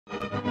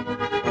So,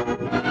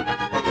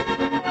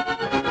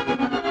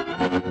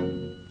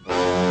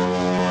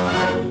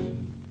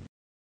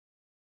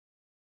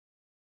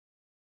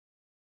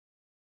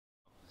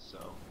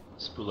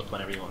 spool up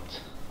whenever you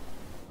want.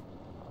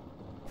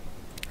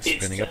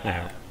 Spinning up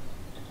now.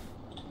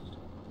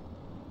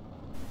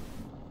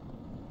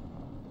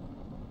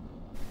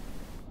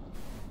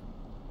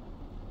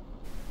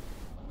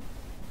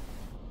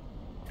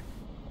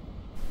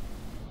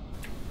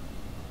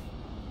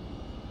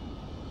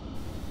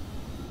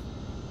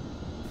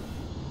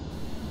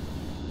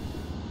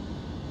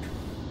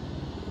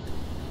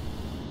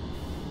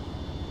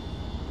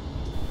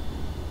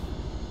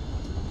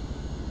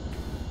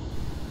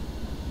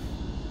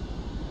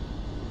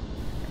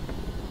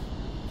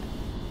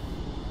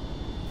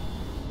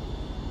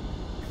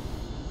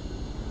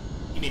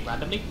 You mean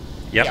randomly?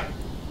 Yep.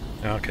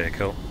 Yeah. Okay,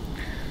 cool.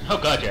 Oh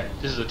god, yeah.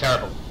 This is a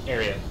terrible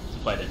area to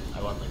fight in.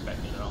 I wasn't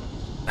expecting it at all.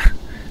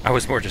 I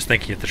was more just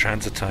thinking of the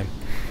transit time.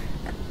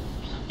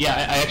 Yeah,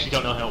 I actually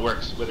don't know how it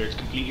works, whether it's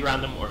completely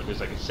random or if there's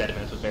like a set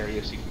amount of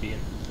areas you can be in.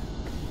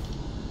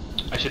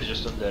 I should have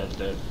just done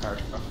the part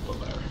off, but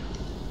whatever.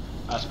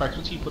 Sparks,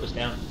 once you put us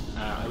down,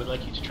 I would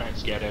like you to try and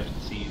scout out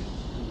and see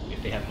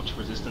if they have much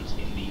resistance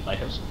in the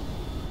lighthouse.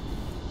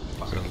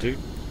 Will do.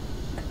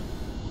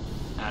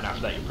 And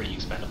after that, you're pretty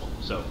expendable,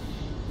 so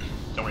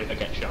don't worry about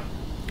getting shot.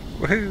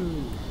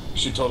 Woohoo! You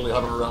should totally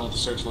hover around with the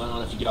searchlight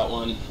on if you got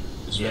one.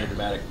 It's very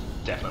dramatic.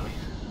 Definitely.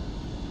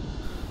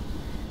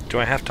 Do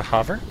I have to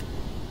hover?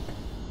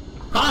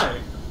 Hi!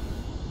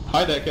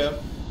 Hi there,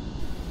 Kev.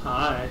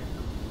 Hi.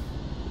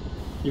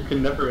 You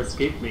can never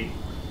escape me.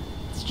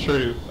 It's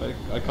true.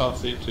 I can't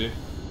seem to.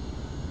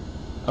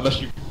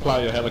 Unless you plow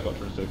your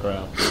helicopter into the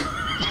ground.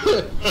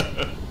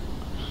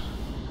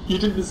 You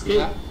didn't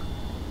escape.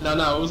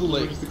 No, it was a You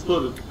leak. just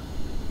exploded.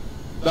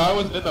 No, I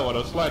wasn't in that one. I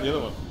was flying the other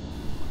one.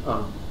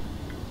 Oh.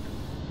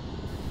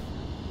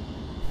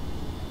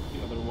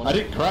 The other one. I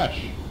didn't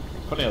crash.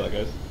 Funny how that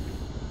goes.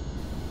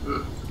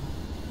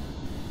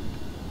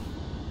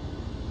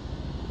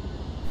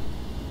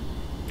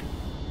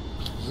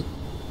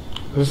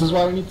 This is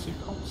why we need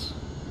seatbelts.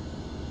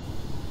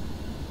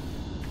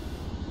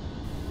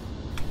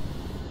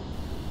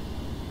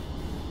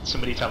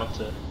 Somebody tell them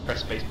to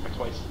press spacebar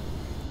twice.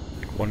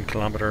 1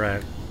 kilometer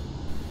out.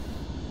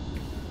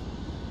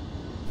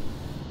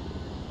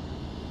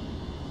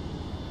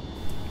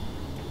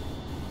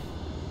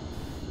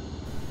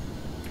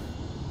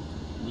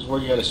 This is where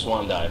you got a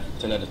swan dive.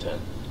 10 out of 10.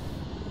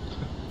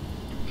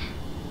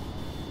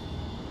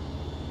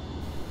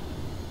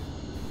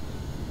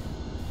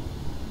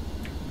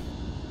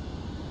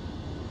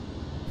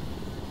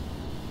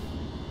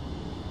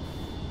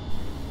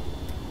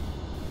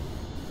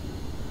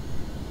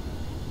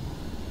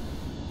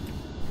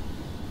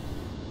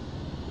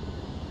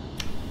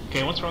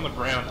 Okay, once we're on the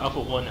ground,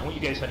 Alpha 1, I want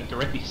you guys heading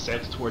directly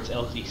south towards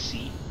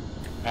LZC.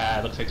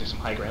 Looks like there's some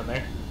high ground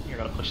there. You're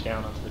going to push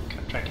down onto the...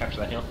 try and capture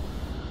that hill.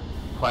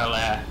 While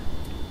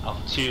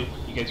Alpha 2,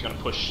 you guys are going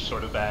to push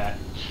sort of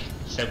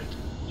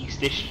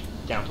southeast-ish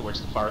down towards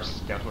the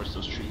forest, down towards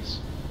those trees.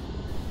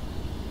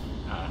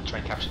 Try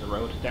and capture the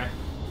road there.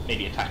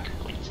 Maybe attack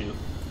point 2.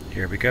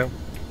 Here we go.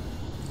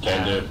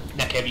 Can do.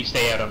 Now, Kev, you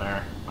stay out on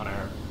our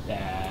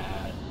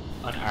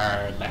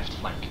left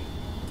flank.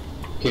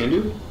 Can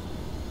do?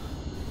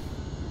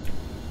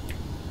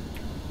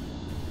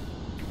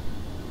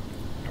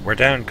 We're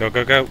down. Go,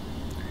 go, go.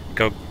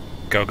 Go,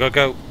 go, go,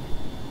 go.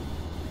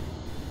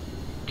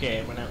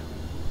 Okay, we're now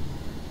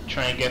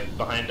try and get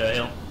behind a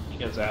hill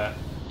because the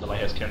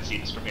lighthouse can't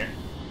see us from here.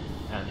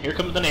 And here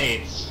come the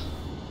nades.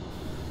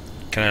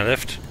 Can I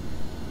lift?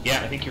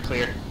 Yeah, I think you're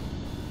clear.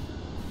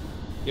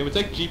 Yeah, we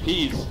take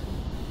GPs.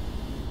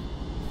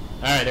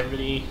 Alright,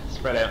 everybody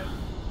spread out.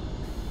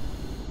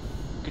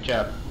 Good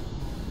job.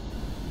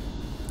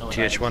 No one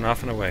dies. TH1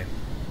 off and away.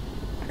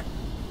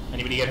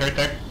 Anybody get hurt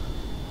there?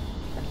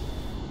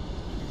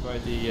 By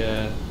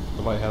the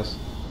lighthouse.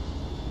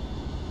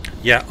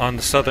 Yeah, on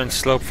the southern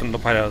slope from the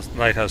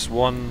lighthouse.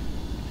 1,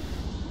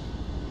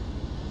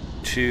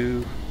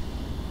 2.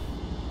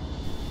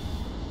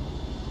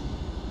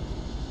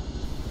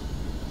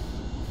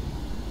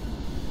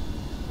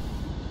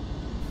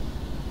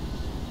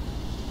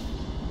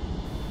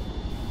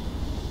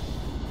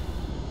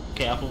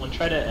 Okay, Alpha 1,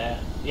 try to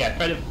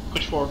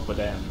push forward, but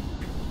try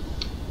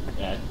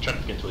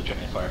to get to a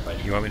giant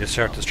firefighter. You want me to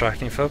start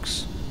distracting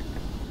folks?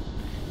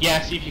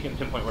 Yeah, see if you can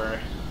pinpoint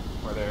where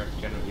they're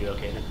generally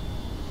located.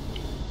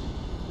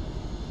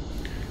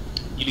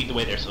 You lead the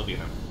way there, Sylvia.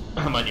 Now.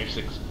 I'm on your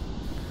 6.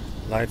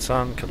 Lights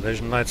on,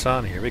 collision lights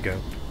on, here we go.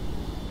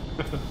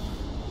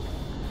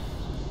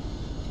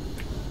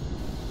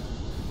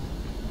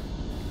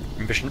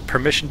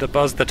 Permission to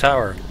buzz the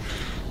tower.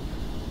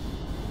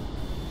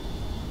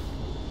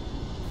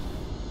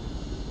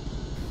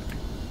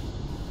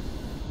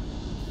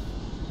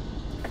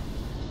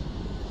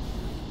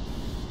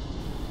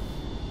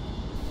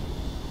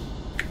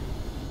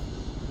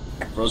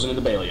 Frozen in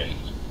the Balian.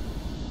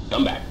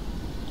 Come back.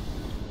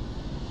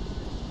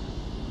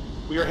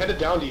 We are headed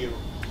down to you.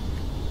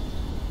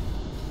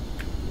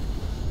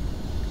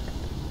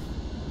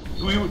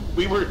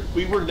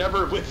 We were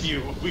never with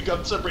you. We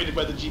got separated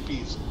by the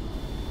GPs.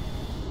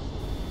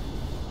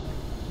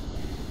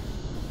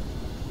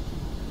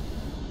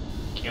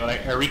 Okay, well,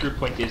 our regroup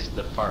point is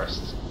the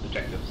forest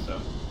objective,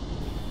 so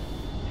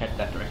head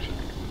that direction.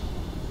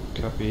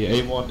 Copy.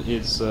 A1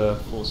 is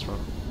 4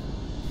 strong.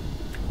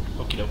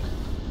 Okie doke.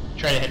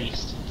 Try to head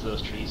east into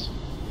those trees.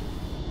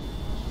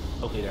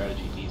 Hopefully there are the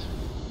GPs.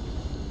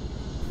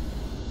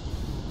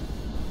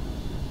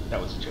 That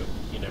was a joke.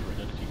 You never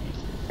know the GPs.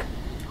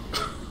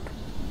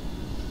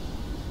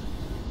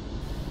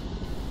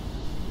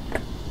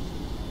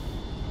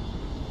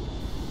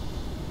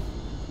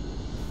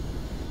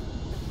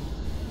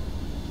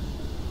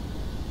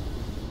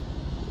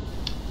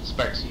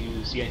 Sparks,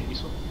 you see anything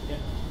useful? Yeah.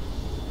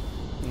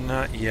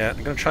 Not yet.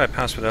 I'm going to try to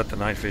pass without the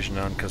night vision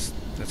on because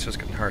it's just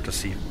getting hard to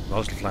see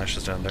muzzle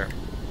flashes down there.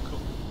 Cool.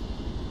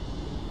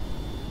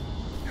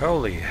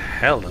 Holy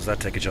hell, does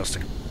that take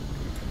adjusting?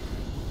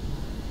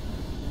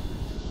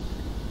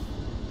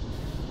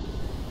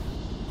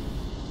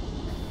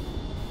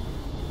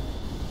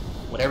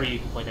 Whatever you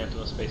can point out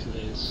to us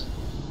basically is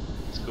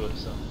good,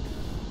 so.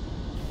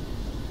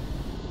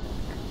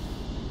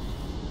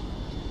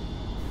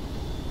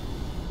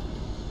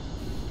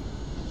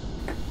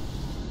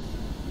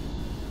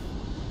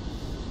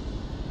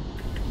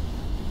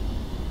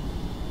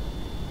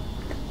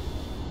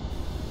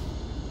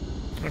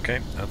 Okay,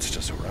 that's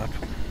just a wrap.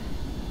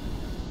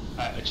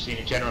 Just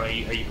in general, are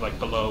you like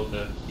below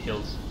the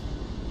hills?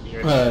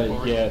 You're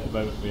Yeah, at the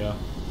moment we are.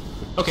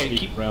 Okay,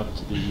 Sneaking keep round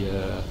to the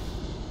around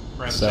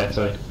the south south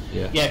side. side.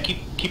 Yeah. Yeah,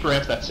 keep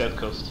around to that south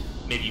coast.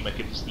 Maybe you might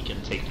be able to sneak in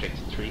and take straight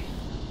to the tree.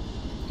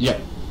 Yeah,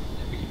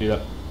 we can do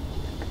that.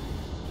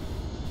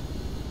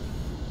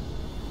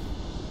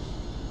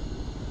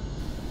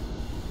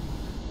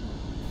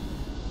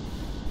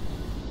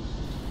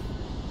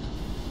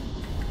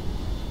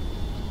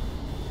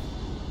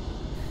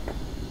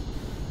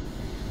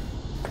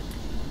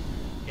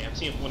 Okay, I'm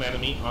seeing one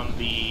enemy on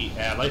the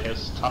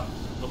lighthouse top,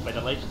 up by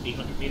the light,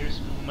 800 meters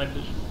from my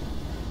position.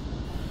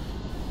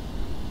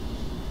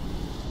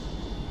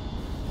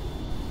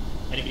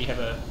 Anybody have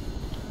a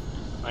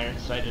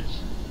iron-sighted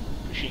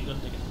machine gun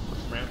that can put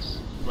some rounds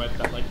right at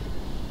that light?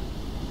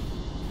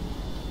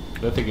 I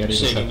don't think any of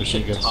us have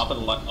machine guns. Top of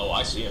the light. Oh,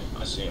 I see him.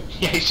 I see him.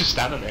 Yeah, he's just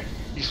standing there.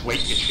 He's just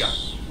waiting to get shot.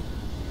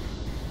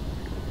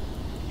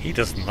 He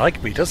doesn't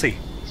like me, does he?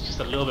 He's just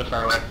a little bit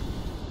far away.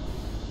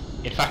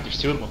 In fact, there's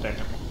two of them up there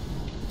now.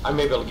 I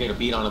may be able to get a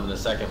beat on him in a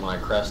second when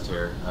I crest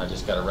here. I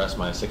just got to rest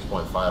my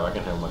 6.5. I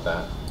can hit him with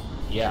that.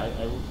 Yeah, I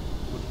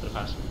wouldn't put it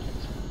past him.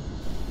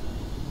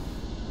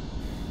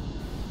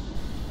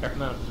 Apart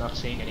from that, I'm not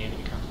seeing any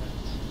enemy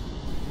contact.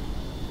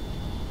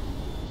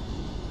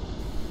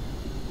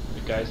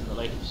 The guys in the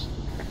lighthouse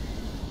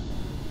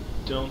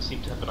don't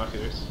seem to have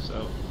binoculars,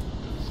 so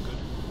that's good.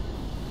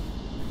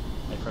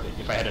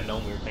 If I had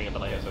known we were playing at the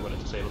lighthouse, I would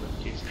have disabled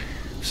it in case.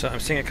 So I'm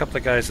seeing a couple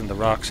of guys in the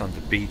rocks on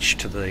the beach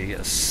to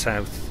the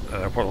south,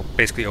 well,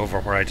 basically over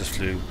where I just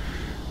flew,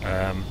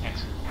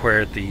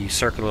 where the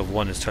circle of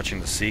one is touching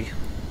the sea.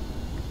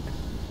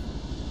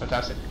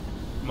 Fantastic.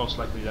 Most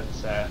likely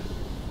that's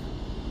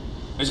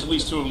There's at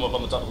least 2 of them up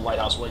on the top of the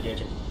lighthouse we're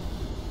engaging.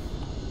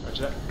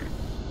 roger that.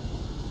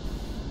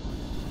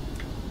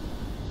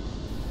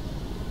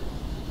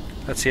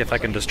 Let's see if I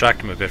can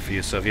distract him a bit for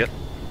you, Soviet.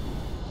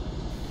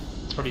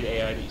 It's probably the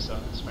AI that you saw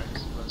in the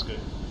Sparks. That's good.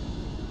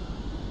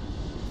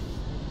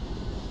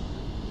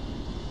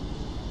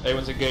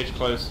 A1's engaged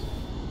close.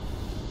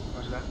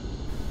 Roger that.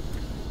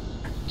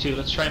 2,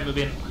 let's try and move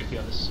in quickly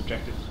on this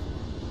objective.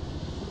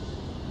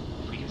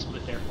 If we can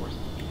split their forces,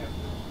 we have.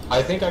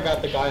 I think I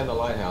got the guy in the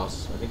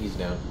lighthouse. I think he's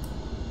down.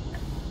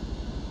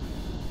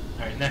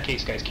 Alright, in that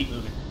case, guys, keep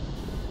moving.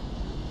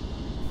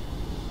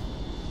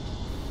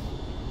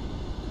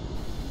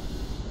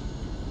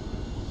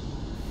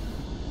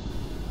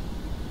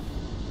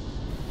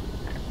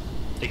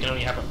 They can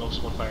only have at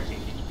most one fire team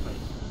each plane.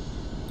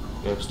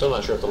 Yeah, I'm still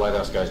not sure if the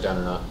lighthouse guy's down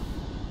or not.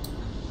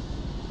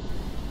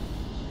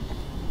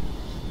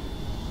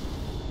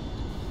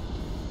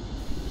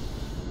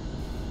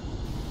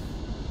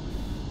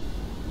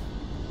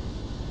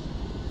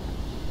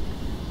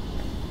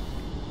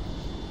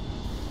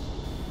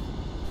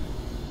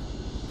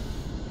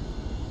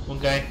 One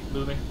guy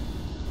moving,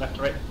 left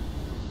to right.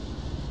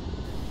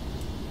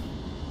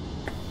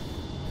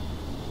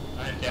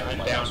 I'm down.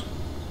 I'm down.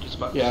 Just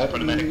about Yeah, for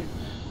the medic.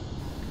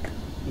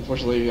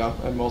 Unfortunately, yeah,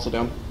 I'm also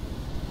down.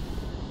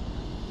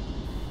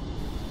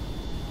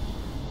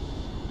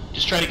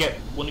 Just try to get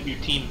one of your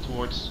team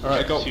towards.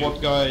 Alright, I got to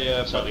one guy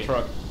by the Soviet.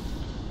 truck.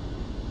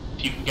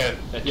 If you can get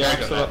a charge Yeah,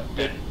 on so that,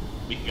 then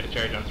we can get a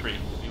charge on 3.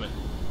 We win.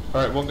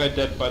 Alright, one guy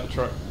dead by the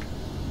truck.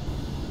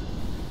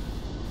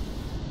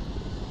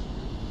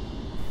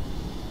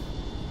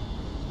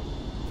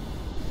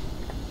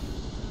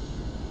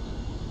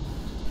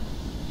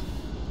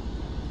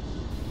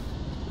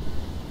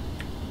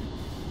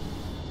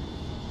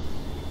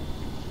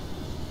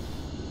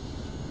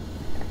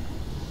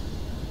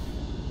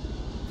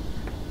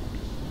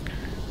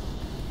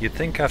 You'd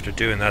think after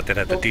doing that they'd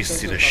have the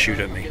decency to shoot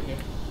at me.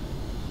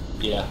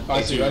 Yeah.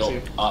 I see you, I see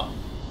you. Up.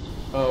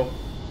 Oh.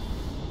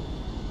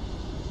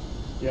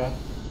 Yeah.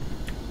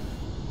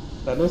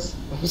 That was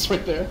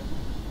right there.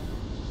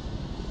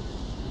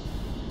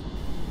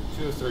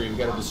 2 of 3. We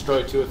gotta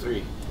destroy 2 of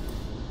 3.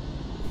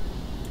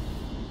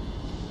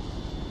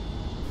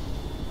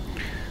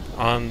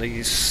 On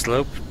the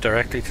slope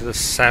directly to the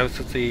south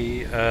of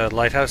the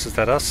lighthouse, is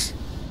that us?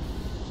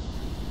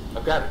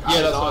 I've got Yeah,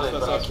 eyes that's on us, it,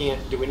 that's but I us.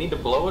 can't. Do we need to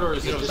blow it, or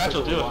is You it know, just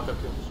Satchel, something we do it. walk up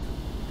to?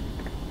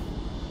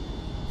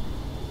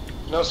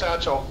 No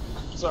satchel.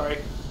 Sorry.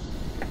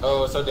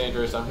 Oh, it's so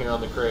dangerous. I'm here on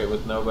the crate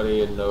with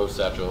nobody and no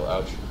satchel.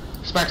 Ouch.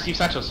 Sparks, keep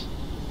satchels.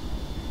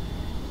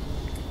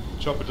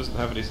 Chopper doesn't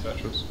have any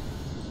satchels.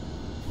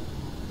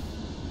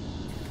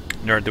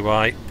 Nor do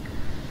I.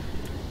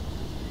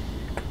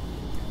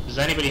 Does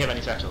anybody have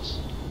any satchels?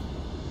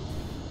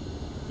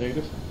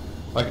 Negative.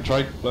 I can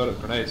try load up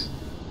grenades.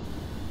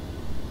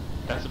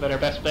 That's about our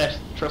best bet.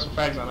 Throw some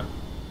frags on it.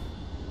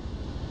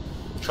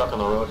 Truck on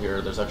the road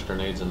here. There's extra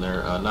grenades in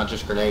there. Not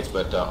just grenades,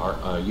 but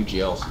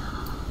UGLs.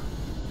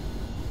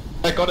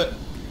 I got it.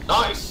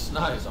 Nice,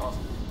 nice, awesome.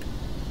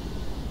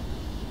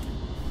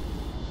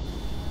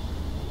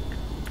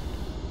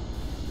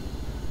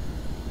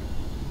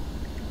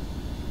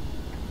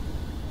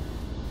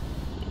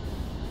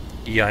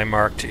 EI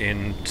marked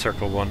in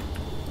circle 1.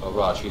 Oh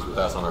gosh, he's with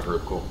us on our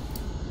group. Cool.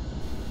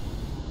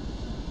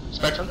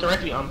 Sparks, I'm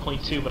directly on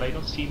point 2, but I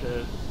don't see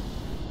the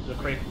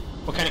crate.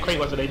 What kind of crate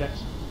was it,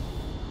 Apex?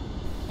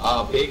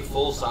 Big,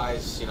 full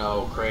size, you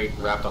know, crate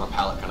wrapped on a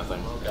pallet kind of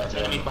thing. Is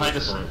enemy behind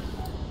us?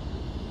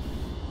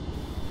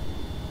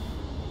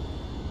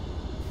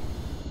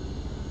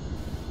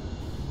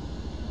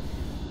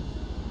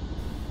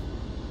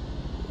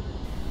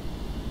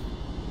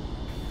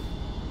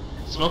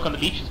 Smoke on the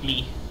beach is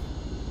me.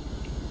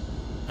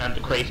 And the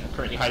crate, I'm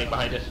currently hiding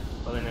behind it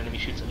while an enemy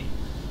shoots at me.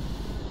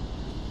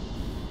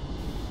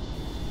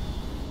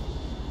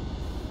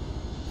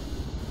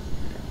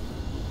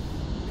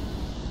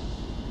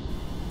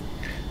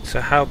 So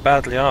how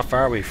badly off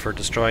are we for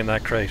destroying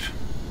that crate?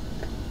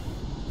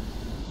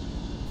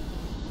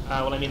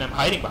 Well, I mean, I'm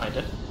hiding behind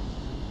it.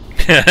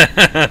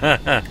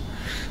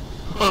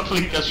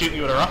 Hopefully they'll shoot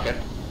me with a rocket.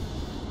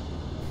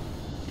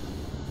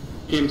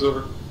 Game's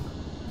over.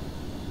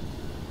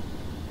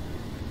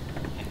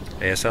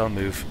 ASL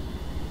move.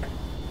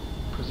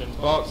 Presumably.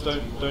 Sparks,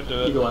 don't do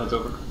it. Eagle Eye's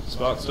over.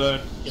 Sparks,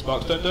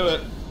 don't do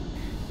it.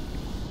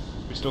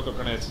 We still got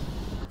grenades.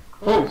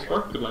 Oh,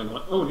 Spark could line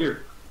on. Oh,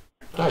 here.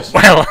 Nice.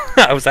 Well,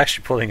 I was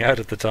actually pulling out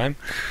at the time.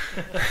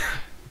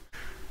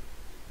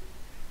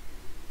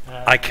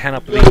 I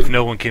cannot believe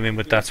no one came in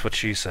with "that's what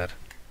she said."